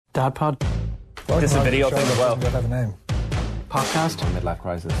Dad Pod. This is a video thing as well. Doesn't have a name. Podcast. Midlife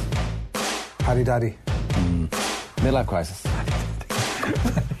crisis. Paddy Daddy. Midlife crisis.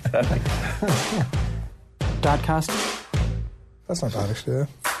 Dadcast. That's not bad, actually, yeah.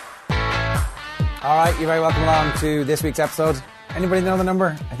 All right, you're very welcome along to this week's episode. Anybody know the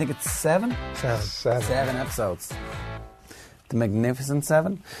number? I think it's 7? Seven episodes. The Magnificent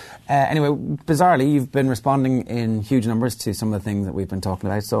Seven. Anyway, bizarrely, you've been responding in huge numbers to some of the things that we've been talking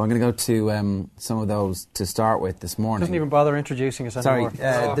about. So I'm going to go to some of those to start with this morning. Doesn't even bother introducing us anymore.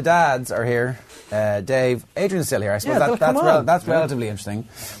 Sorry, the dads are here. Dave, Adrian's still here. I suppose that's relatively interesting.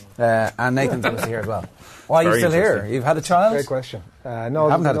 And Nathan's obviously here as well. Why are you still here? You've had a child? Great question. No,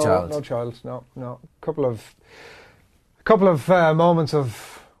 haven't had a child. No child. No. Couple of moments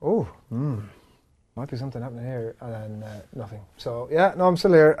of might be something happening here, and then nothing. So yeah, no, I'm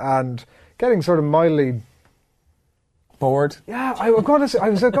still here and getting sort of mildly bored. Yeah, I was going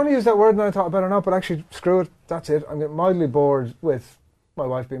to use that word, and I thought I better not, but actually, screw it. That's it. I'm getting mildly bored with my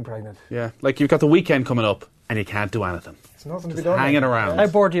wife being pregnant. Yeah, like you've got the weekend coming up and you can't do anything. It's nothing to be done. Hanging around. How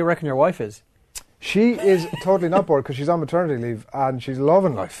bored do you reckon your wife is? She is totally not bored because she's on maternity leave and she's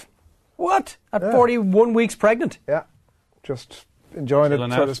loving life. What? At 41 weeks pregnant? Yeah, just enjoying Chilling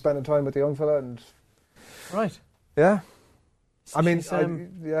it, sort out. of spending time with the young fella, and Right. yeah. So I mean, she's, I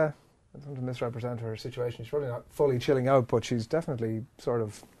don't want to misrepresent her situation. She's probably not fully chilling out, but she's definitely sort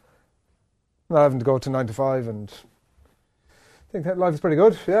of not having to go to 9 to 5, and I think that life is pretty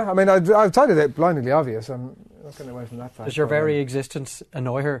good. Yeah, I mean, I've tried it blindingly obvious. I'm not getting away from that fact. does your very existence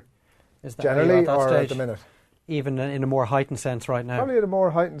annoy her? Is that generally at that or stage? at the minute? Even in a more heightened sense right now. Probably in a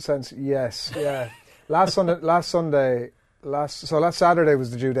more heightened sense, yes. Yeah. Last Saturday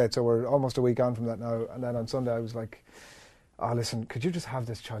was the due date, so we're almost a week on from that now. And then on Sunday I was like, "Oh, listen, could you just have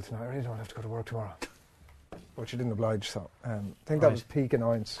this child tonight? I really don't have to go to work tomorrow." But she didn't oblige, so I think that was peak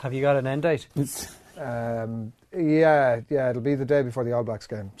annoyance. Have you got an end date? Yeah, it'll be the day before the All Blacks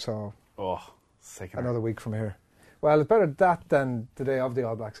game, so another week from here. Well, it's better that than the day of the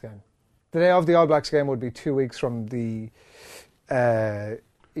All Blacks game. The day of the All Blacks game would be 2 weeks from the ETA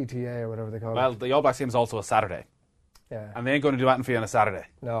or whatever they call it. Well, the All Blacks game is also a Saturday. Yeah. And they ain't going to do anything for you on a Saturday.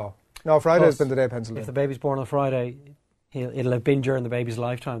 No, Friday's been the day penciled in. If the baby's born on Friday, it'll have been during the baby's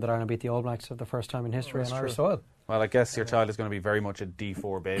lifetime that Ireland beat the All Blacks for the first time in history on Irish soil. Well, I guess your child is going to be very much a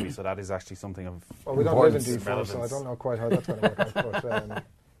D4 baby, so that is actually something of Well, we don't live in importance, D4, relevance. so I don't know quite how that's going to work out.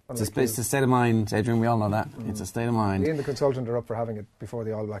 But, It's a state of mind, Adrian. We all know that. It's a state of mind. Ian, the consultant, are up for having it before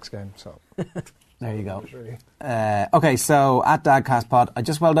the All Blacks game. So There you go. really. Okay, so at DadcastPod, I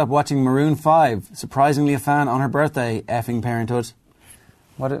just wound up watching Maroon 5. Surprisingly a fan on her birthday, effing parenthood.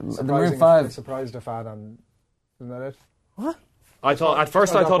 The Maroon 5. Surprised a fan on, isn't that it? What? I thought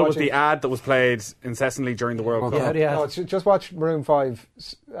it was the ad that was played incessantly during the World Cup. Yeah. No, just watch Maroon 5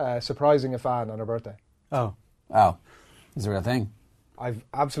 surprising a fan on her birthday. Oh. Is there a thing? I've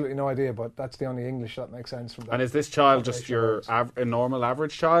absolutely no idea, but that's the only English that makes sense from that. And is this child just your a normal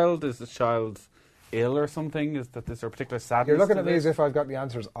average child? Is this child ill or something? Is there a particular sadness? You're looking to at me this? as if I've got the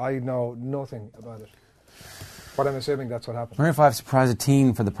answers. I know nothing about it. But I'm assuming that's what happened. Maroon 5 surprised a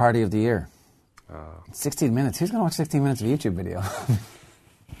teen for the party of the year. 16 minutes. Who's going to watch 16 minutes of a YouTube video?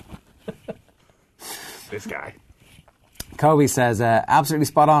 This guy. Kobe says, absolutely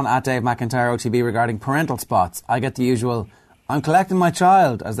spot on at Dave McIntyre OTB regarding parental spots. I get the usual, I'm collecting my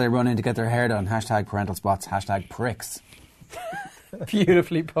child as they run in to get their hair done. Hashtag parental spots. Hashtag pricks.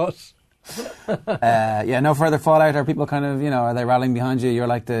 Beautifully put. No further fallout. Are people kind of, are they rallying behind you? You're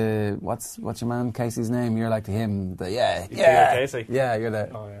like the, what's your man Casey's name? You're like to him, Casey. Yeah, you're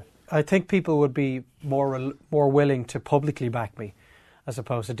the... Oh, yeah. I think people would be more willing to publicly back me as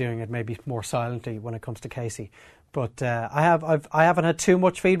opposed to doing it maybe more silently when it comes to Casey. But I haven't had too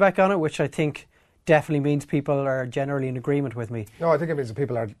much feedback on it, which I think definitely means people are generally in agreement with me. No, I think it means that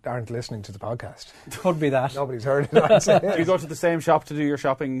people aren't listening to the podcast. Could be that. Nobody's heard it. I'd say. Do you go to the same shop to do your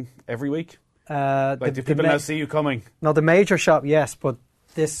shopping every week? Do people now see you coming? No, the major shop, yes, but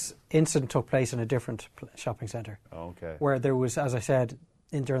this incident took place in a different shopping centre. Okay. Where there was, as I said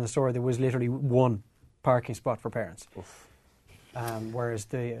during the story, there was literally one parking spot for parents. Whereas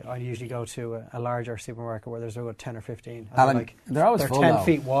I usually go to a larger supermarket where there's about 10 or 15. Alan, they're always full 10 though.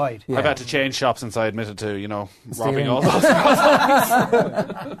 feet wide. Yeah. I've had to change shops since I admitted to, Stealing. robbing all those.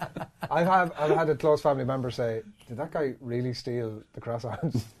 I've had a close family member say, did that guy really steal the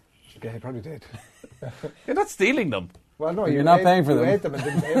croissants? Okay, he probably did. You're not stealing them. Well, no, You're not paying for them. You ate them and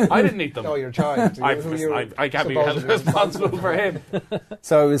didn't pay for them. I didn't eat them. No, your child. I can't be held responsible for him.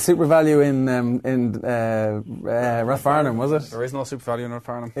 So it was Super Value in Rathfarnham, was it? There is no Super Value in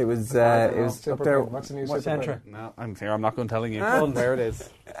Rathfarnham. It was up there. What's the new What's Super Centra? No, I'm here. I'm not going to tell you where it is.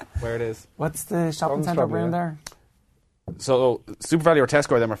 Where it is. What's the shopping centre probably, around yeah. there? So Super Value or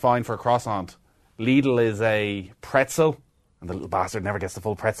Tesco, them are fine for a croissant. Lidl is a pretzel, and the little bastard never gets the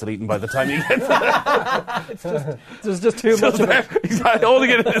full pretzel eaten by the time he gets it. There's just too much of it. He's holding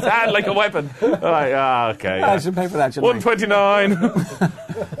it in his hand like a weapon. Okay. I should pay for that, shouldn't I?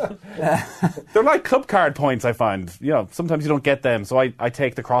 $1.29. They're like club card points, I find. You know, sometimes you don't get them, so I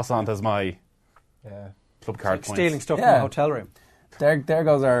take the croissant as my club card points. Stealing stuff from Yeah. a hotel room. There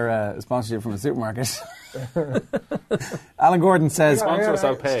goes our sponsorship from a supermarket. Alan Gordon says, Sponsor us,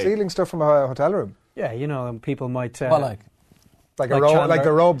 I'll pay. Stealing stuff from a hotel room. Yeah, you know, and people might... well, like, Like Like a robe, Chandler. like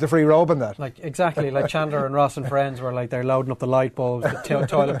the robe, the free robe and that. Like exactly, like Chandler and Ross and Friends, where like they're loading up the light bulbs, the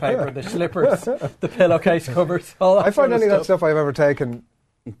toilet paper, the slippers, the pillowcase covers. All that I find sort any of that stuff I've ever taken,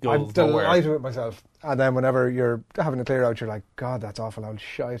 I'm Goes nowhere. delighted with myself. And then whenever you're having a clear out, you're like, God, that's awful old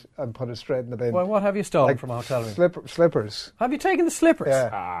shite, and put it straight in the bin. Well, what have you stolen Like from a hotel room? Slippers. Have you taken the slippers?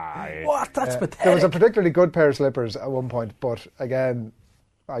 Yeah. Yeah. What? That's pathetic. There was a particularly good pair of slippers at one point, but again,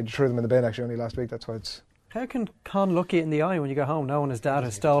 I threw them in the bin actually only last week. That's why it's How can Con look you in the eye when you go home knowing his dad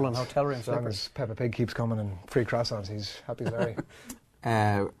has stolen hotel room as long slippers? as Peppa Pig keeps coming and free croissants, he's happy as Larry.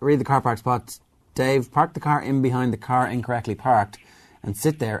 read the car park spot. Dave, park the car in behind the car incorrectly parked and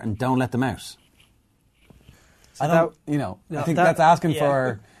sit there and don't let them out. I don't, I think that's asking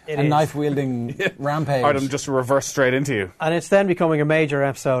for it a is. knife-wielding rampage. I'd just reverse straight into you. And it's then becoming a major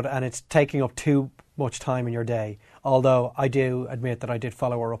episode, and it's taking up too much time in your day. Although I do admit that I did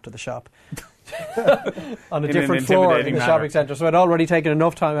follow her up to the shop on a In different an floor in intimidating the manner. shopping centre. So I'd already taken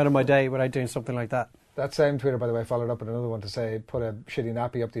enough time out of my day without doing something like that. That same Twitter, by the way, followed up with another one to say, put a shitty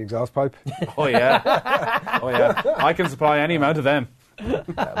nappy up the exhaust pipe. Oh, yeah. Oh, yeah. I can supply any amount of them.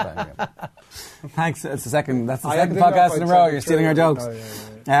 Thanks. That's the second I second didn't know podcast if in a I'd row. said You're it stealing our true. jokes.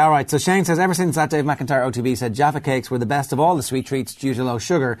 No, yeah. All right. So Shane says, ever since that Dave McIntyre OTB said Jaffa cakes were the best of all the sweet treats due to low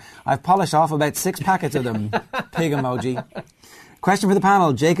sugar, I've polished off about 6 packets of them. Pig emoji. Question for the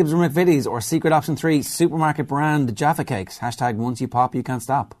panel: Jacobs or McVitie's or secret option 3 supermarket brand Jaffa cakes? Hashtag once you pop, you can't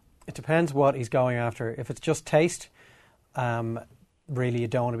stop. It depends what he's going after. If it's just taste, really you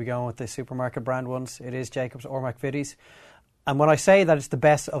don't want to be going with the supermarket brand ones. It is Jacobs or McVitie's. And when I say that it's the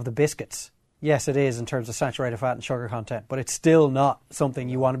best of the biscuits, yes, it is in terms of saturated fat and sugar content, but it's still not something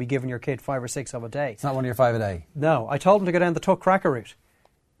you want to be giving your kid 5 or 6 of a day. It's not one of your 5 a day. No, I told him to go down the Tuck Cracker route.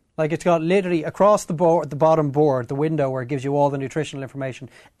 Like, it's got literally across the board, the bottom board, the window where it gives you all the nutritional information,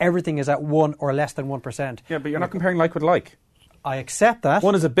 everything is at 1 or less than 1%. Yeah, but you're not comparing like with like. I accept that.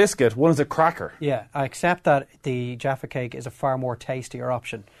 One is a biscuit, one is a cracker. Yeah, I accept that the Jaffa cake is a far more tastier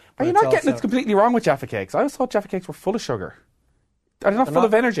option. Are you not getting it completely wrong with Jaffa cakes? I always thought Jaffa cakes were full of sugar. Are they not full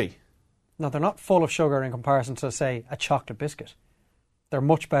of energy? No, they're not full of sugar in comparison to, say, a chocolate biscuit. They're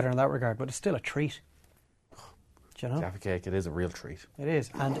much better in that regard, but it's still a treat. Do you know? Jaffa cake, it is a real treat. It is.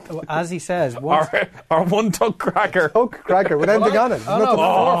 And as he says... once- Or one Tuck cracker. Tuck Cracker with anything on it. Oh, no, 4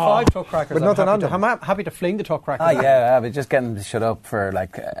 or 5 Tuck Crackers. With I'm nothing happy on to- them. I'm happy to fling the Tuck Crackers. Ah, yeah, but just getting to shut up for,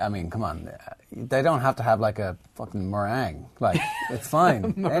 like, I mean, come on. They don't have to have, like, a fucking meringue. Like, it's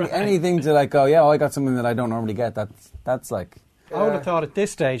fine. Anything to, like, go, I got something that I don't normally get. That's like... I would have thought at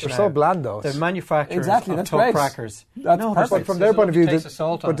this stage They're now, so bland, though. the manufacturers Exactly, of that's Tuck great. Crackers. That's no, perfect. But from their point of view, taste of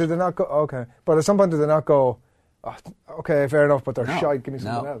salt on but it. did they not go? Okay, but at some point did they not go? Oh, okay, fair enough, but they're shite. Give me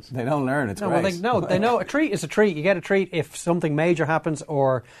something else. They don't learn. It's No, great. well, they know a treat is a treat. You get a treat if something major happens,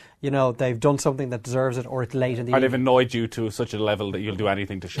 or they've done something that deserves it, or it's late in the Or they've evening. annoyed you to such a level that you'll do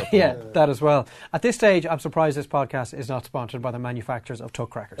anything to shut them Yeah, up. that as well. At this stage, I'm surprised this podcast is not sponsored by the manufacturers of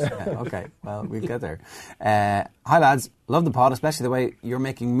Tuck Crackers. Yeah, okay, well, we'll get there. Hi, lads. Love the pod, especially the way you're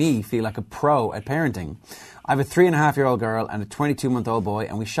making me feel like a pro at parenting. I have a 3.5-year-old girl and a 22-month-old boy,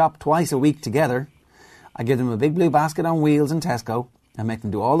 and we shop twice a week together. I give them a big blue basket on wheels in Tesco and make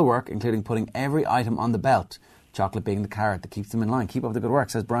them do all the work, including putting every item on the belt, chocolate being the carrot that keeps them in line. Keep up the good work,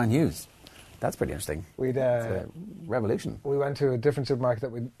 says Brian Hughes. That's pretty interesting. We'd It's a revolution. we went to a different supermarket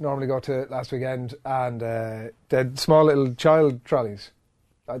that we normally go to last weekend, and they had small little child trolleys.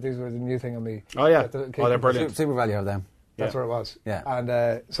 These were the new thing on me. Oh, yeah. That the Oh, they're kids- brilliant. Super value of them. That's where it was. Yeah.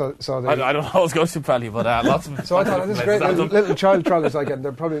 And so I don't always go to Super Valley, but lots of. So I thought, this is great. Little child trolleys, like, and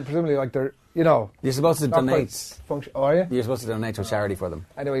they're presumably like they're, You're supposed to not donate. Oh, are you? You're supposed to donate to a charity for them.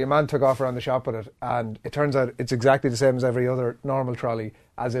 Anyway, your man took off around the shop with it, and it turns out it's exactly the same as every other normal trolley,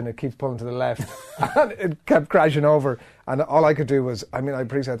 as in it keeps pulling to the left, and it kept crashing over. And all I could do was, I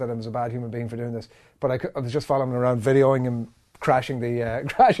appreciate that I was a bad human being for doing this, but I was just following him around, videoing him crashing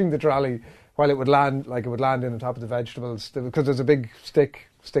the trolley while it would land in on top of the vegetables, because there's a big stick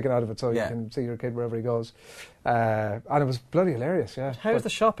sticking out of it, so you can see your kid wherever he goes. And it was bloody hilarious. Yeah. How's the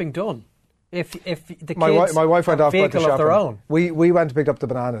shopping done? If the kids my wife went off vehicle of their own, we went and picked up the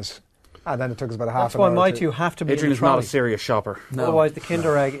bananas, and then it took us about a half that's an hour. why my two have to be. Adrian in is the trolley. not a serious shopper. No. Otherwise, the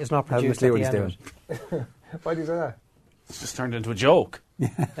Kinder Egg is not produced at the end of it. Why do you say that? It's just turned into a joke. Yeah,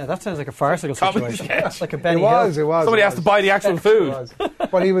 that sounds like a farcical Comedy situation. sketch. Like a It Benny was. Hill. Somebody has to buy the actual It food. was.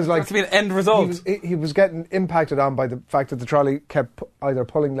 But he was like, That's to be an end result. he was getting impacted on by the fact that the trolley kept either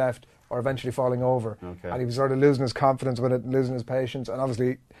pulling left or eventually falling over. Okay. And he was sort of losing his confidence with it, losing his patience. And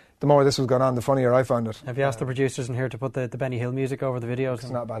obviously, the more this was going on, the funnier I found it. Have you asked the producers in here to put the Benny Hill music over the videos? It's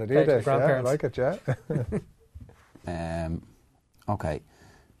not a bad idea, Dave. Yeah, I like it, yeah. Okay.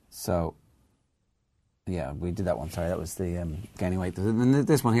 So, yeah, we did that one. Sorry, that was the gaining weight.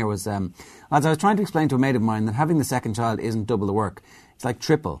 This one here was, as I was trying to explain to a mate of mine that having the second child isn't double the work. It's like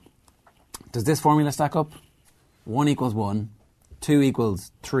triple. Does this formula stack up? 1 equals 1, 2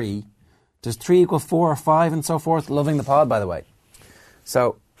 equals 3. Does 3 equal 4 or 5 and so forth? Loving the pod, by the way.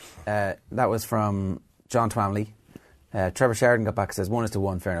 So, that was from John Twamley. Trevor Sheridan got back and says 1 is to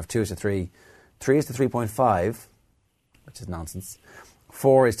 1, fair enough. 2 is to 3. 3 is to 3.5, which is nonsense.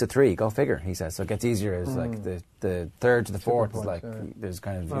 4 is to 3, go figure, he says. So it gets easier as like the third to the fourth is like, there's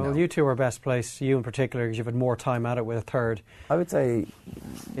kind of, Well, you two are best placed, you in particular, because you've had more time at it with a third. I would say...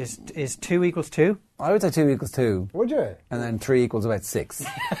 Is 2 equals 2? I would say 2 equals 2. Would you? And then 3 equals about 6.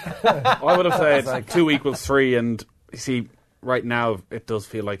 I would have said 2 equals 3, and you see, right now it does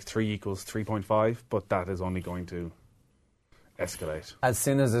feel like 3 equals 3.5, but that is only going to escalate. As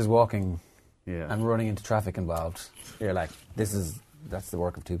soon as there's walking Yeah. and running into traffic involved, you're like, that's the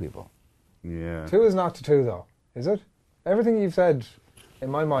work of 2 people. Yeah. 2 is not to 2, though, is it? Everything you've said,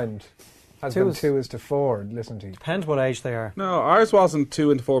 in my mind, has been 2 is to 4. Listen to you. Depends what age they are. No, ours wasn't 2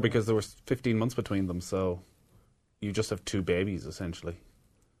 and 4 because there was 15 months between them, so you just have 2 babies, essentially.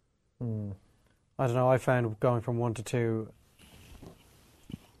 I don't know, I found going from 1 to 2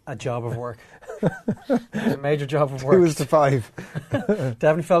 a job of work. It's a major job of work. 2 is to 5.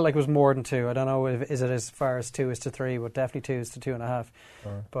 Definitely felt like it was more than 2. I don't know if is it as far as 2 is to 3, but definitely 2 is to 2.5.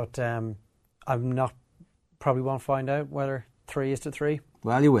 But I'm not, probably won't find out whether 3 is to 3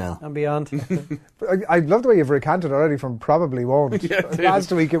 Well, you will. and beyond. I love the way you've recanted already from probably won't. Yeah, dude.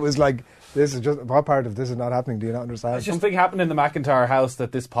 Last week it was like, this is just, what part of this is not happening? Do you not understand? Something happened in the McIntyre house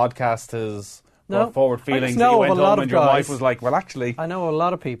that this podcast has No, brought forward I feelings just that you know went of a lot home of and your guys- wife was like, well, actually... I know a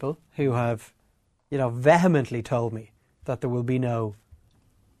lot of people who have, vehemently told me that there will be no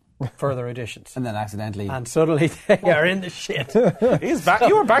further additions. And then accidentally... And suddenly they are in the shit. He's back.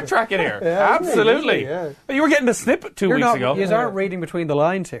 You were backtracking here. Yeah, Absolutely. yeah. You were getting a snippet 2 weeks ago. You aren't reading between the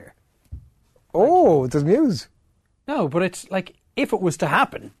lines here. Oh, there's news. No, but it's like, if it was to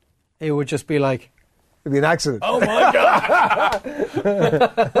happen, it would just be like, It'd be an accident. oh my God.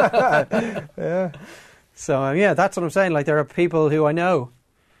 So, that's what I'm saying. Like, there are people who I know,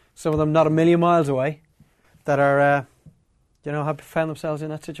 some of them not a million miles away, that are, have found themselves in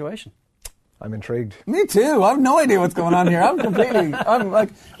that situation. I'm intrigued. Me too. I have no idea what's going on here. I'm like,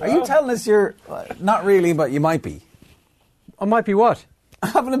 are you telling us you're... not really, but you might be. I might be what?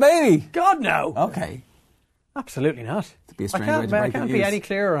 Having a baby. God, no. Okay. Absolutely not. It'd be a I strange way can't, to break I the can't news. be any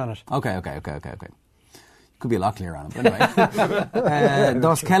clearer on it. Okay. Could be a lot clearer on it. But anyway.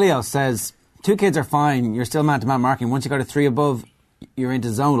 Dos Kelios says, 2 kids are fine. You're still man-to-man marking. Once you go to 3 above, you're into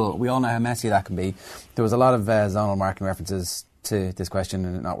zonal. We all know how messy that can be. There was a lot of zonal marking references to this question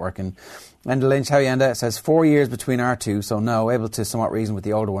and it not working. Enda Lynch, Howienda, says 4 years between our 2, so no, able to somewhat reason with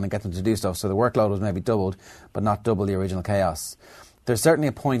the older one and get them to do stuff. So the workload was maybe doubled, but not double the original chaos. There's certainly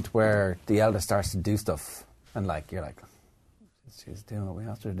a point where the eldest starts to do stuff and you're like, she's doing what we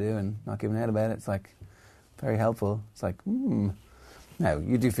asked her to do and not giving out about it. It's like very helpful. It's like, Now,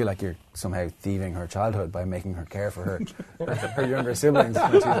 you do feel like you're somehow thieving her childhood by making her care for her younger siblings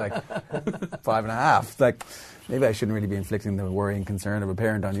when she's like 5.5. It's like, maybe I shouldn't really be inflicting the worry and concern of a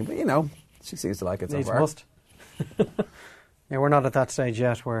parent on you, but she seems to like it so Needs far. must. We're not at that stage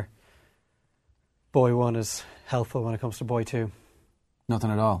yet where boy 1 is helpful when it comes to boy 2.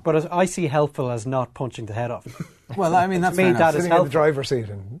 Nothing at all. But I see helpful as not punching the head off. Well, I mean, that's To me, fair enough. that is Sitting in the helpful. driver's seat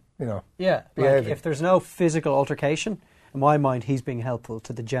and, Yeah, like behaving. if there's no physical altercation in my mind, he's being helpful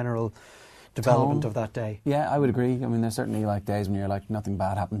to the general development of that day. Yeah, I would agree. I mean, there's certainly like days when you're like, nothing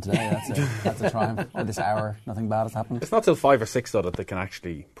bad happened today. That's a triumph. Or this hour, nothing bad has happened. It's not till 5 or 6 though that they can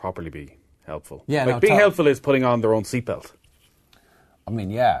actually properly be helpful. Yeah, like being helpful is putting on their own seatbelt. I mean,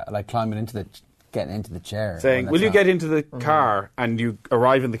 yeah, like getting into the chair. Saying, will you get into the car, and you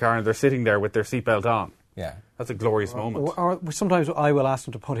arrive in the car and they're sitting there with their seatbelt on. Yeah. That's a glorious moment. Or sometimes I will ask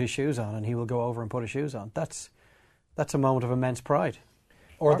him to put his shoes on and he will go over and put his shoes on. That's a moment of immense pride.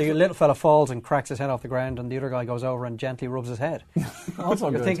 Or the little fella falls and cracks his head off the ground and the other guy goes over and gently rubs his head.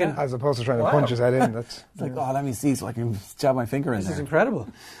 Also You're thinking, as opposed to trying to punch his head in. That's it's like, oh, let me see so I can jab my finger in this there. is incredible.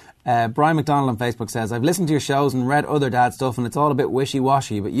 Brian McDonald on Facebook says, I've listened to your shows and read other dad stuff and it's all a bit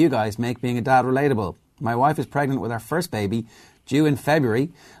wishy-washy, but you guys make being a dad relatable. My wife is pregnant with our first baby, due in February.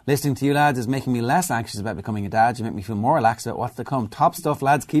 Listening to you lads is making me less anxious about becoming a dad. You make me feel more relaxed about what's to come. Top stuff,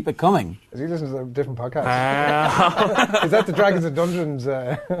 lads. Keep it coming. Is he listening to a different podcast? Is that the Dragons and Dungeons?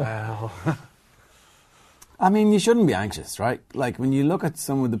 I mean, you shouldn't be anxious, right? Like, when you look at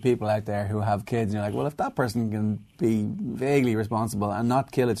some of the people out there who have kids, and you're like, well, if that person can be vaguely responsible and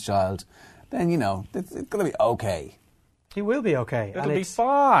not kill its child, then, you know, it's going to be okay. He will be okay. It'll be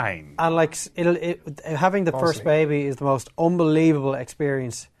fine. And like having the first baby is the most unbelievable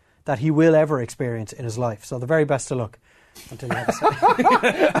experience that he will ever experience in his life. So the very best of luck until you have a second.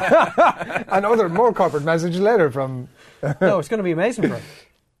 And other more corporate message later from... No, it's going to be amazing for him.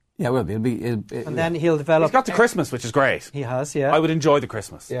 Yeah, it will be. And then he'll develop... He's got the Christmas, which is great. He has, yeah. I would enjoy the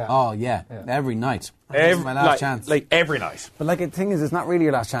Christmas. Yeah. Oh, yeah. Every night. This is my last chance. Like every night. But like the thing is, it's not really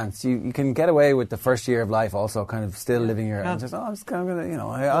your last chance. You can get away with the first year of life also kind of still living your... And just, I'm just kind of going to, you know...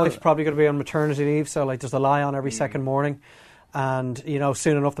 Wife's probably going to be on maternity leave, so like there's a lie on every second morning. And, you know,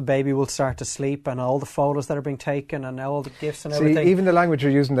 soon enough the baby will start to sleep and all the photos that are being taken and all the gifts and everything. Even the language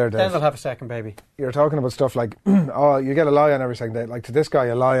you're using there, Dave. Then they'll have a second baby. You're talking about stuff like, oh, you get a lie on every second day. Like to this guy,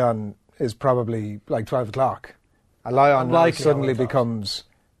 a lie on is probably like 12 o'clock. A lie on now suddenly becomes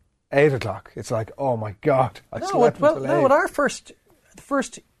 8 o'clock. It's like, oh my God, I slept until 8. No, with the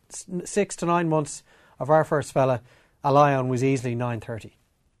first 6 to 9 months of our first fella, a lie on was easily 9:30.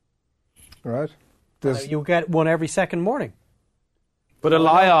 Right. You get one every second morning. But a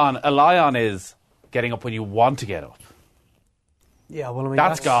lie on is getting up when you want to get up. Yeah, well, I mean,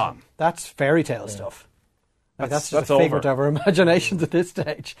 that's gone. That's fairy tale stuff. Like, that's just a figment of our imaginations at this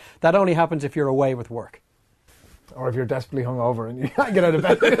stage. That only happens if you're away with work. Or if you're desperately hungover and you can't get out of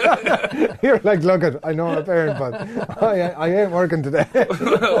bed. You're like, look, I know I'm a parent, but I ain't working today.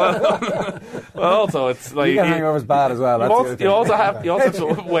 well, also, it's like... You get hangovers bad as well. You also have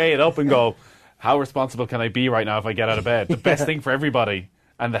to weigh it up and go, how responsible can I be right now if I get out of bed? The best thing for everybody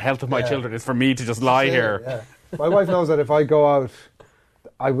and the health of my children is for me to just lie here. Yeah. My wife knows that if I go out,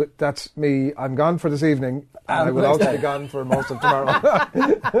 that's me. I'm gone for this evening, and I will also be gone for most of tomorrow.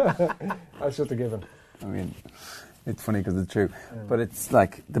 That's just a given. I mean, it's funny because it's true. But it's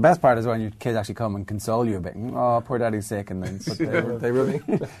like, the best part is when your kids actually come and console you a bit. Oh, poor daddy's sick. And then they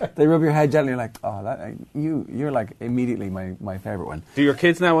rub your head gently. You're like, oh, you're like immediately my favourite one. Do your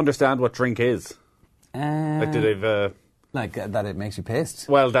kids now understand what drink is? Like, do they've... like that it makes you pissed?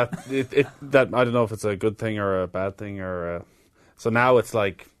 Well, that I don't know if it's a good thing or a bad thing or... So now it's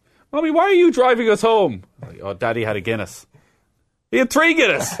like, Mommy, why are you driving us home? Like, oh, Daddy had a Guinness. He had 3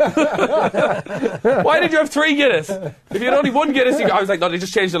 Guinness. Why did you have 3 Guinness? If you had only 1 Guinness, I was like, no, they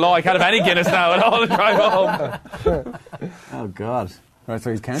just changed the law. I can't have any Guinness now at all and drive home. Oh, God. Right, so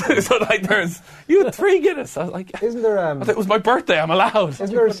he's counting. So like, you had 3 Guinness. I was like, isn't there? I thought it was my birthday. I'm allowed.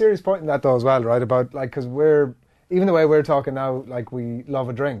 Isn't there a serious point in that though as well, right? About like, because even the way we're talking now, like we love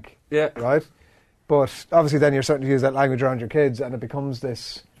a drink. Yeah. Right. But obviously, then you're starting to use that language around your kids, and it becomes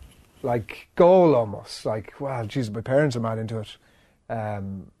this like goal almost. Like, well, Jesus, my parents are mad into it.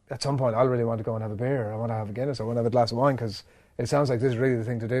 At some point, I'll really want to go and have a beer. I want to have a Guinness. I want to have a glass of wine because it sounds like this is really the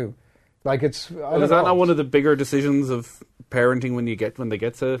thing to do. Like it's. Well, is that not one of the bigger decisions of parenting when they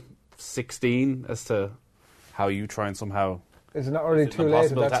get to 16 as to how you try and somehow? Is it not already too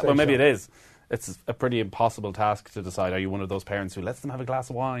late at that stage? Well, maybe it is. It's a pretty impossible task to decide. Are you one of those parents who lets them have a glass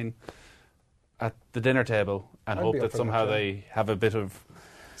of wine at the dinner table and hope that somehow they have a bit of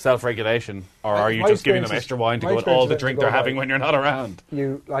self-regulation, or are you just giving them extra wine to go with all the drink they're having when you're not around?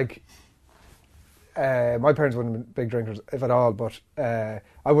 You like, my parents wouldn't have been big drinkers, if at all, but I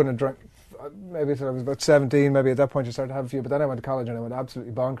wouldn't have drunk maybe until I was about 17, maybe at that point you started to have a few, but then I went to college and I went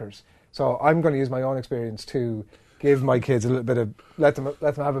absolutely bonkers. So I'm going to use my own experience to give my kids a little bit of, let them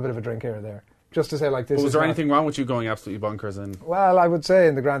have a bit of a drink here or there. Just to say, like, this. But was there anything wrong with you going absolutely bonkers? Well, I would say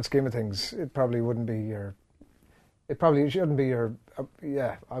in the grand scheme of things, it probably wouldn't be it probably shouldn't be your.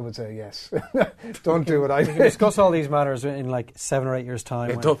 Yeah, I would say yes. Don't do what I We can did. discuss all these matters in like 7 or 8 years' time.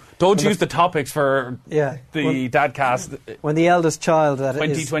 Yeah, don't use the topics for Yeah. the Dadcast. When the eldest child that is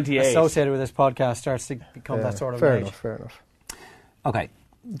 2028. associated with this podcast starts to become that sort of fair age. enough. Fair enough. Okay,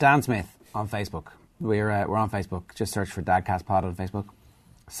 Dan Smith on Facebook. We're on Facebook. Just search for Dadcast Pod on Facebook.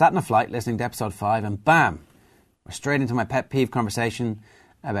 Sat in a flight listening to episode 5 and bam, we're straight into my pet peeve conversation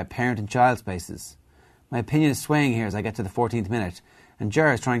about parent and child spaces. My opinion is swaying here as I get to the 14th minute, and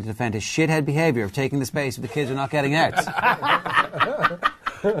Ger is trying to defend his shithead behaviour of taking the space if the kids are not getting out.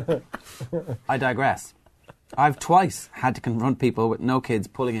 I digress. I've twice had to confront people with no kids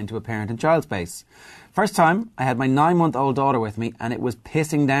pulling into a parent and child space. First time, I had my 9-month-old daughter with me, and it was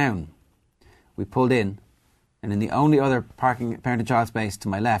pissing down. We pulled in, and in the only other parking parent and child space to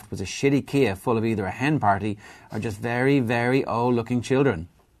my left was a shitty Kia full of either a hen party or just very, very old-looking children.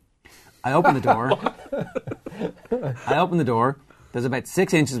 I opened the door. There's about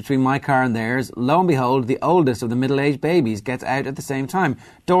 6 inches between my car and theirs. Lo and behold, the oldest of the middle-aged babies gets out at the same time.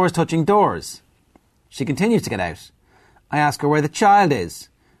 Doors touching doors. She continues to get out. I ask her where the child is.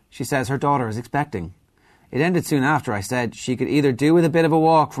 She says her daughter is expecting. It ended soon after I said she could either do with a bit of a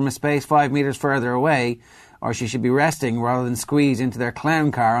walk from a space 5 metres further away, or she should be resting rather than squeeze into their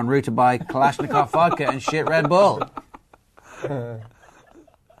clown car en route to buy Kalashnikov vodka and shit Red Bull.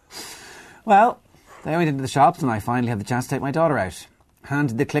 Well, they went into the shops and I finally had the chance to take my daughter out.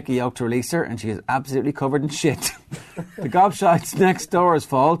 Handed the clicky yoke to release her and she is absolutely covered in shit. The gobshites next door's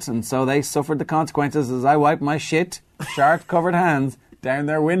fault, and so they suffered the consequences as I wiped my shit, shark-covered hands down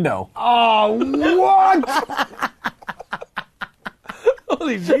their window. Oh, what?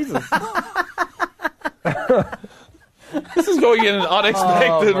 Holy Jesus. This is going in an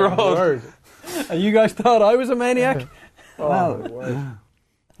unexpected road. Word. And you guys thought I was a maniac? Oh, my word.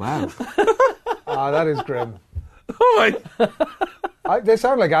 Wow. Ah, that is grim. Oh my. They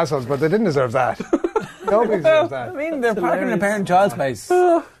sound like assholes, but they didn't deserve that. Nobody deserves that. I mean, they're parking in a parent and child space.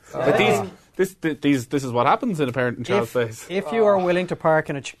 But this is what happens in a parent and child space. If you are willing to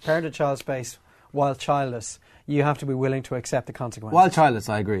park in a parent and child space while childless, you have to be willing to accept the consequences. While childless,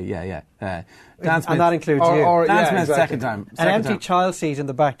 I agree, yeah. Dan Smith, and that includes you. Dan yeah, Smith's exactly. second time. An second empty time. child seat in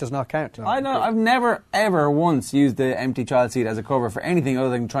the back does not count. I know. I've never, ever once used the empty child seat as a cover for anything other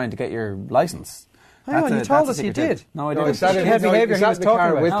than trying to get your licence. Hang on, you told us you ticker tape. did. No, I No, didn't. he sat in Shithead behaviour he was the talking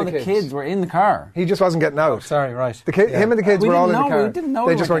car about. with No, the the kids. kids were in the car. He just wasn't getting out. Sorry, right. Him and the kids We were all in didn't the know. car. We didn't know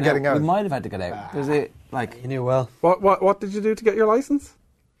They we just weren't getting out. We might have had to get out. There's a You knew well. What did you do to get your license?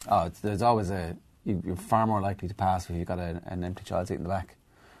 there's always you're far more likely to pass if you've got an empty child seat in the back.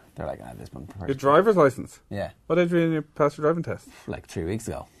 They're like, this one. Your driver's license. Yeah, What did you do when you passed your driving test? like 3 weeks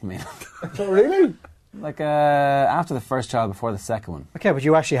ago. I mean, Oh, really? like after the first child, before the second one. Okay, but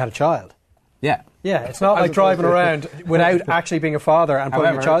you actually had a child. Yeah. Yeah, it's not like driving around without actually being a father and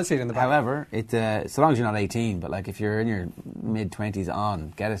putting your child seat in the back. However, so long as you're not 18, but like if you're in your mid-20s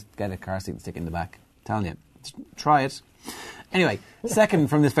on, get a car seat and stick it in the back. I'm telling you, try it. Anyway, second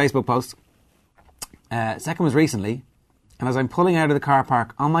from this Facebook post. Second was recently, and as I'm pulling out of the car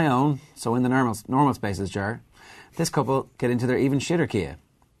park on my own, so in the normal spaces, Ger, this couple get into their even shitter Kia.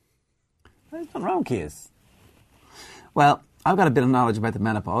 There's nothing wrong with Kias. Well, I've got a bit of knowledge about the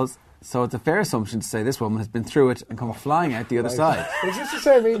menopause, so it's a fair assumption to say this woman has been through it and come flying out the other side. Is this the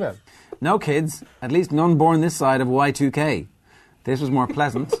same email? No kids, at least none born this side of Y2K. This was more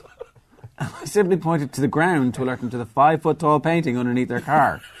pleasant. I simply pointed to the ground to alert them to the 5-foot-tall painting underneath their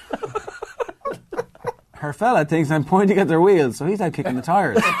car. Her fella thinks I'm pointing at their wheels, so he's out kicking the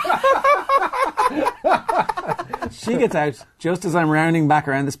tyres. She gets out just as I'm rounding back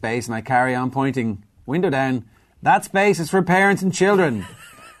around the space, and I carry on pointing, window down. That space is for parents and children.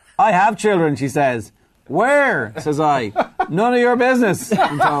 I have children, she says. Where? Says I. None of your business,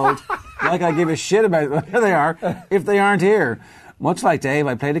 I'm told. Like I give a shit about where they are if they aren't here. Much like Dave,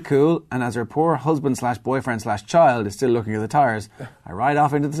 I played it cool, and as her poor husband/boyfriend/child is still looking at the tyres, I ride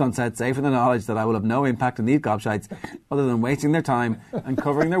off into the sunset, safe in the knowledge that I will have no impact on these gobshites other than wasting their time and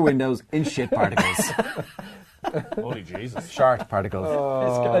covering their windows in shit particles. Holy Jesus. Shart particles.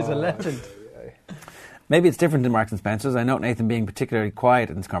 This guy's a legend. Maybe it's different in Marks and Spencer's. I note Nathan being particularly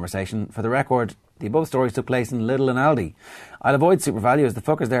quiet in this conversation. For the record, the above stories took place in Lidl and Aldi. I'll avoid SuperValu as the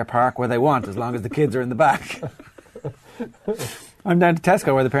fuckers there park where they want as long as the kids are in the back. I'm down to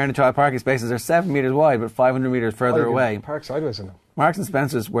Tesco where the parent and child parking spaces are 7 metres wide but 500 metres further away. Park sideways in them. Marks and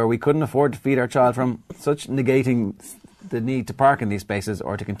Spencer's where we couldn't afford to feed our child from, such negating the need to park in these spaces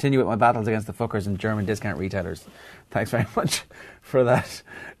or to continue with my battles against the fuckers and German discount retailers. Thanks very much for that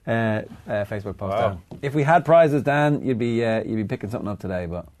Facebook post, Wow. Dan. If we had prizes, Dan, you'd be picking something up today,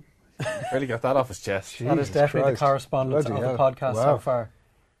 but Really got that off his chest. That is definitely the correspondence Bloody of the hell. podcast Wow. so far.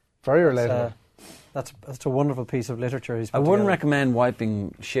 Very relatable. That's a wonderful piece of literature. He's I put wouldn't together. recommend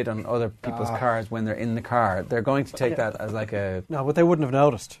wiping shit on other people's cars when they're in the car. They're going to take that as like a... No, but they wouldn't have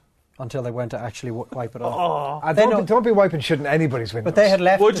noticed until they went to actually wipe it off. And They don't be wiping shit in anybody's windows. But they had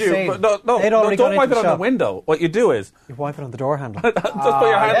left Would the you? scene. But no, They'd already don't gone wipe into it on the the shop. window. What you do is You wipe it on the door handle. just put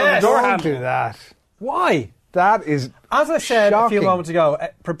your hand on the door don't handle. do that. Why? That is As I said a few shocking. moments ago,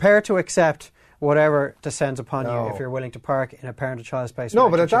 prepare to accept whatever descends upon No. you if you're willing to park in a parent-to-child space. No,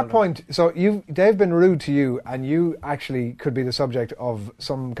 with but your at that children. point, so they've been rude to you, and you actually could be the subject of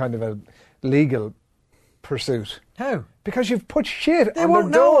some kind of a legal pursuit How? because you've put shit They on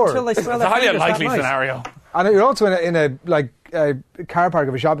won't their know door. until they smell It's a their highly fingers that unlikely night. scenario. And you're also in a car park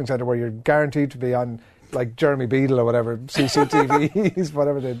of a shopping centre where you're guaranteed to be on like Jeremy Beadle or whatever CCTVs,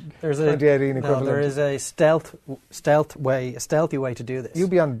 whatever the There's 2018 no, equivalent. there is a stealthy way to do this. You'll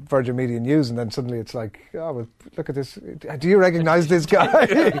be on Virgin Media News, and then suddenly it's like, oh, well, look at this. Do you recognise this guy?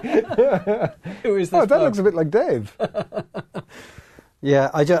 Who is this? Oh, that bloke? looks a bit like Dave.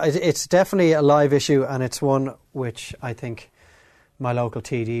 Yeah, it's definitely a live issue, and it's one which I think my local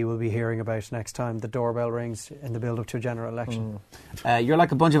TD will be hearing about next time the doorbell rings in the build-up to a general election. You're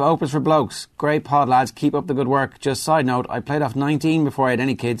like a bunch of Oprahs for blokes. Great pod, lads. Keep up the good work. Just side note, I played off 19 before I had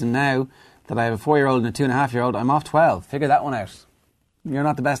any kids, and now that I have a 4-year-old and a 2.5-year-old, I'm off 12. Figure that one out. You're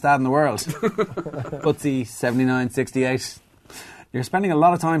not the best dad in the world. Butsy, 79-68. You're spending a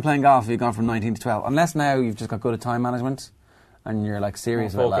lot of time playing golf if you've gone from 19 to 12. Unless now you've just got good at time management and you're like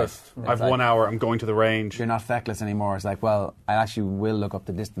serious about Focused. life. I've It's like, 1 hour. I'm going to the range. you're not feckless anymore. It's like, well, I actually will look up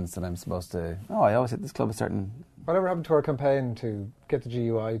the distance that I'm supposed to... Oh, I always hit this club a certain... Whatever happened to our campaign to get the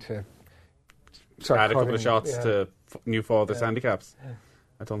GUI to start Add a couple of cutting- shots yeah. to new forwarders handicaps.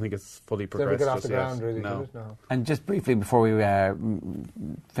 I don't think it's fully Did it ever progressed get off just the yet. ground, really? No. Did it? No. And just briefly before we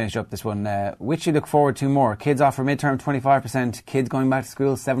finish up this one, which you look forward to more? Kids off for midterm 25%, kids going back to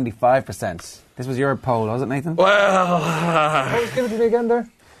school 75%. This was your poll, was it, Nathan? Well, What was given to me again there?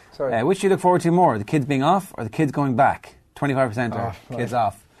 Sorry. Which do you look forward to more? The kids being off or the kids going back? 25% are Off, right. kids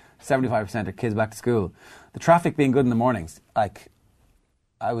off, 75% are kids back to school. The traffic being good in the mornings. Like,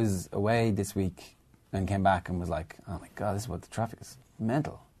 I was away this week and came back and was like, oh my God, this is what the traffic is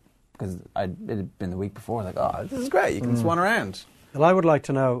mental. Because it had been the week before, like, oh, this is great, you can swan around. Well, I would like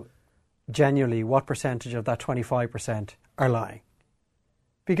to know genuinely what percentage of that 25% are lying.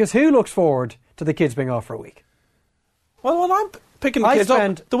 Because who looks forward to the kids being off for a week? well, when I'm picking the I kids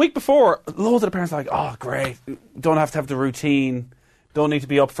spend- up, the week before, loads of the parents are like, oh, great. Don't have to have the routine. Don't need to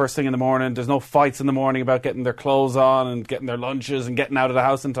be up first thing in the morning. There's no fights in the morning about getting their clothes on and getting their lunches and getting out of the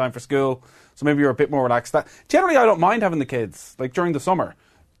house in time for school. So maybe you're a bit more relaxed. Generally, I don't mind having the kids, like during the summer.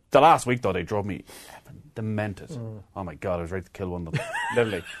 The last week, though, they drove me demented. Oh, my God, I was ready to kill one of them.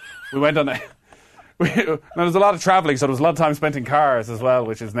 Literally. We went on a... There was a lot of travelling, so there was a lot of time spent in cars as well,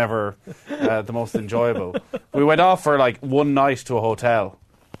 which is never the most enjoyable. We went off for like one night to a hotel,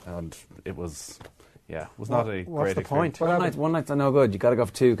 and it was, was not a What's great the point? experience. One night's no good. You got to go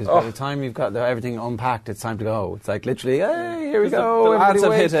for two because by the time you've got everything unpacked, it's time to go. It's like literally, hey, here we go. The lads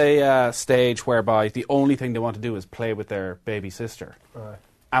have everybody hit wait. a stage whereby the only thing they want to do is play with their baby sister,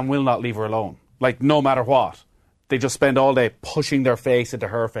 and will not leave her alone. Like no matter what, they just spend all day pushing their face into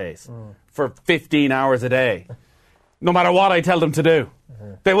her face for 15 hours a day. No matter what I tell them to do,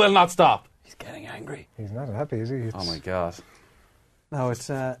 they will not stop. He's getting angry. He's not happy, is he? It's, Oh my God! No, it's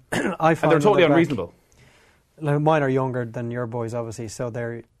I And find they're when totally back- unreasonable. Like, mine are younger than your boys, obviously, so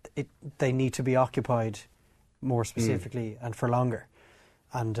they need to be occupied more specifically and for longer,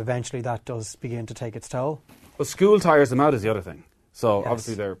 and eventually that does begin to take its toll. Well, school tires them out is the other thing. So Yes.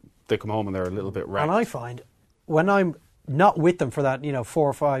 obviously they come home and they're a little bit wrecked. And I find when I'm not with them for that,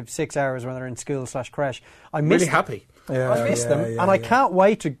 4, 5, 6 hours when they're in school / creche, I miss really them. happy. I miss them, and I can't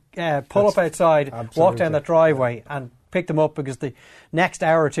wait to pull up outside, walk Absolutely. down that driveway, and pick them up because the next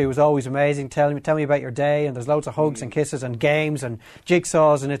hour or two is always amazing. Tell me about your day, and there's loads of hugs and kisses and games and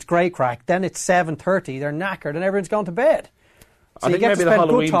jigsaws, and it's great crack. Then it's 7:30, they're knackered, and everyone's gone to bed. So I you think get maybe to the spend good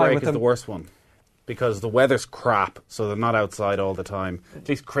Halloween time break with is them. the worst one because the weather's crap, so they're not outside all the time. At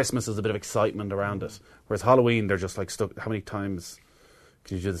least Christmas is a bit of excitement around it, whereas Halloween they're just like stuck. How many times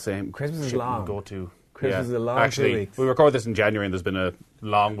can you do the same? Christmas is shit long. and Go to Christmas is a long Actually, 2 weeks. we record this in January, and there's been a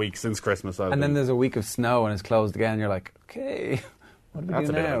long week since Christmas. And then there's a week of snow and it's closed again. You're like, okay, what do we That's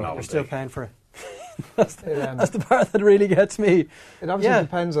do a bit of a now? novelty. They're still paying for it. It, That's the part that really gets me. it obviously Yeah.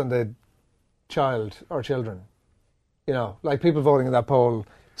 depends on the child or children. Like people voting in that poll,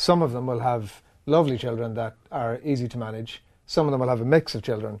 some of them will have lovely children that are easy to manage. some of them will have a mix of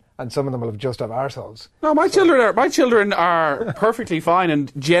children, and some of them will just have arseholes. No, my children are perfectly fine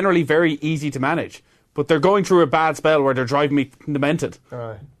and generally very easy to manage. But they're going through a bad spell where they're driving me demented. All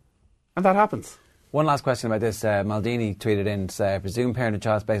right. And that happens. One last question about this. Maldini tweeted in, presume parent and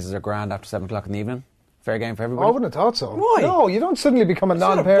child spaces are grand after 7 o'clock in the evening. Fair game for everybody? I wouldn't have thought so. Why? No, you don't suddenly become a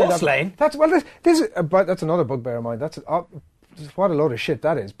non-parent. bus lane. That's that's another bugbear of mine. What a load of shit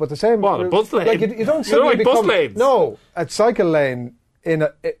that is. But the same. What, a bus lane? Like you don't You suddenly don't like bus become. lanes? No, a cycle lane.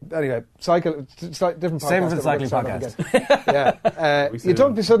 Anyway, cycle. It's like different. Same as podcast the cycling that yeah, you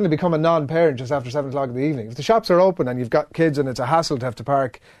don't suddenly become a non-parent just after 7 o'clock in the evening. If the shops are open and you've got kids and it's a hassle to have to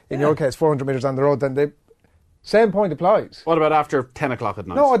park, in your case, 400 metres down the road, then same point applies. What about after 10 o'clock at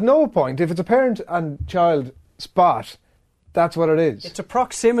night? No, at no point. If it's a parent and child spot, that's what it is. It's a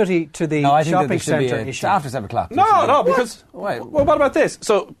proximity to the No, I think that shopping there should be centre it's issue. after 7 o'clock. No, because... Wait. Well, what about this?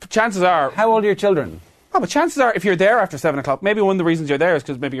 So, chances are... How old are your children? Oh, but chances are, if you're there after 7 o'clock, maybe one of the reasons you're there is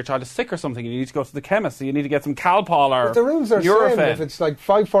because maybe your child is sick or something and you need to go to the chemist, so you need to get some Calpol or But the rules are Nurofen. same if it's like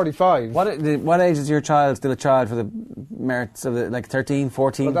 5:45. What age is your child still a child for the merits of the 13,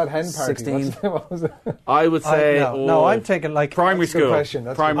 14, Well, that hen party. 16? What was it? I would say... No, I'm taking like primary That's a good school. question,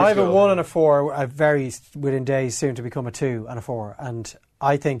 that's a good Primary I have a school. 1 and a 4. I very within days soon to become a 2 and a 4, and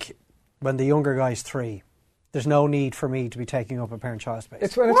I think when the younger guy's 3, there's no need for me to be taking up a parent-child space.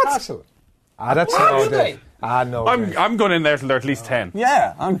 It's when it's hassle. That's What? no Would day. No. day. I'm going in there till they're at least 10.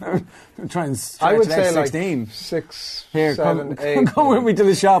 Yeah, I'm trying to stretch I would it out to say 16. like 6, Here, 7, come, 8. come with me to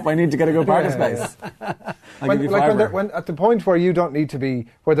the shop. I need to get a good parking space. I'll give you £5. When at the point where you don't need to be,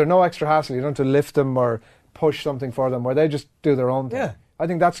 where there's no extra hassle, you don't have to lift them or push something for them, where they just do their own thing. Yeah. I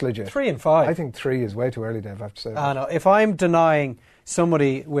think that's legit. 3 and 5. I think 3 is way too early, Dave, I have to say. I know. If I'm denying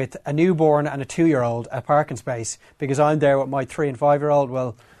somebody with a newborn and a 2-year-old a parking space because I'm there with my 3 and 5-year-old,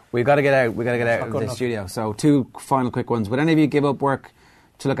 well... We've got to get out. We've got to get out not of good the enough. studio. So 2 final quick ones. Would any of you give up work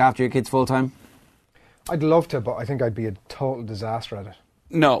to look after your kids full time? I'd love to, but I think I'd be a total disaster at it.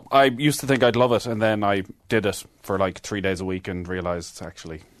 No, I used to think I'd love it, and then I did it for like 3 days a week and realised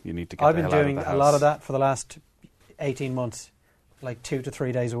actually you need to get I've the been hell out doing of the a house. lot of that for the last 18 months, like 2 to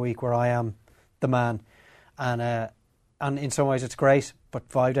 3 days a week where I am the man. And in some ways it's great, but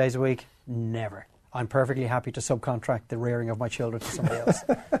 5 days a week, never. I'm perfectly happy to subcontract the rearing of my children to somebody else.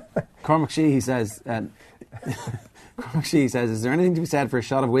 Cormac Sheehy says, Cormac Sheehy says, is there anything to be said for a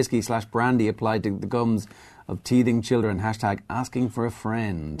shot of whiskey/brandy applied to the gums of teething children? # asking for a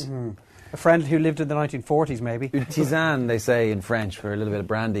friend. A friend who lived in the 1940s, maybe. Une tisane, they say in French, for a little bit of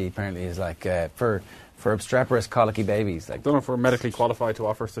brandy, apparently is like for obstreperous colicky babies. Like, Don't know if we're medically qualified to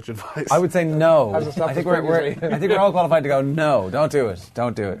offer such advice. I would say no. Has it stopped I think us previously? I think we're all qualified to go no. Don't do it.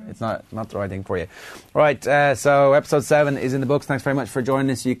 Don't do it. It's not the right thing for you. Right. So episode 7 is in the books. Thanks very much for joining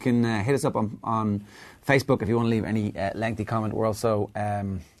us. You can hit us up on Facebook if you want to leave any lengthy comment. We're also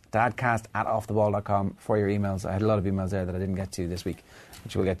dadcast@offtheball.com for your emails. I had a lot of emails there that I didn't get to this week,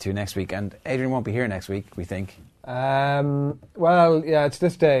 which we'll get to next week. And Adrian won't be here next week, we think. Well, yeah, it's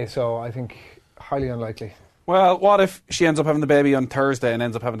this day, so I think highly unlikely. Well, what if she ends up having the baby on Thursday and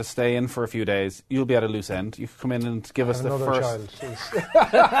ends up having to stay in for a few days? You'll be at a loose end. You can come in and give us the Another first... child.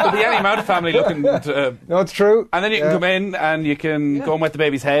 Jeez. There'll be any amount of family looking to... No, it's true. And then you can Yeah. come in and you can go and wet the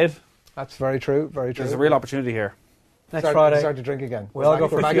baby's head. That's very true. Very true. There's a real opportunity here. Next start Friday. Start to drink again. We'll all go We're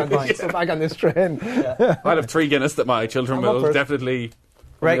for back a few on this. pints. We're back on this train. I'd have 3 Guinness that my children I'm up for will it. definitely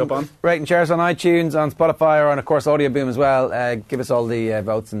Rate up on. and share us on iTunes, on Spotify, or on, of course, Audio Boom as well. Give us all the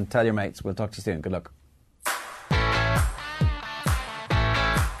votes and tell your mates. We'll talk to you soon. Good luck.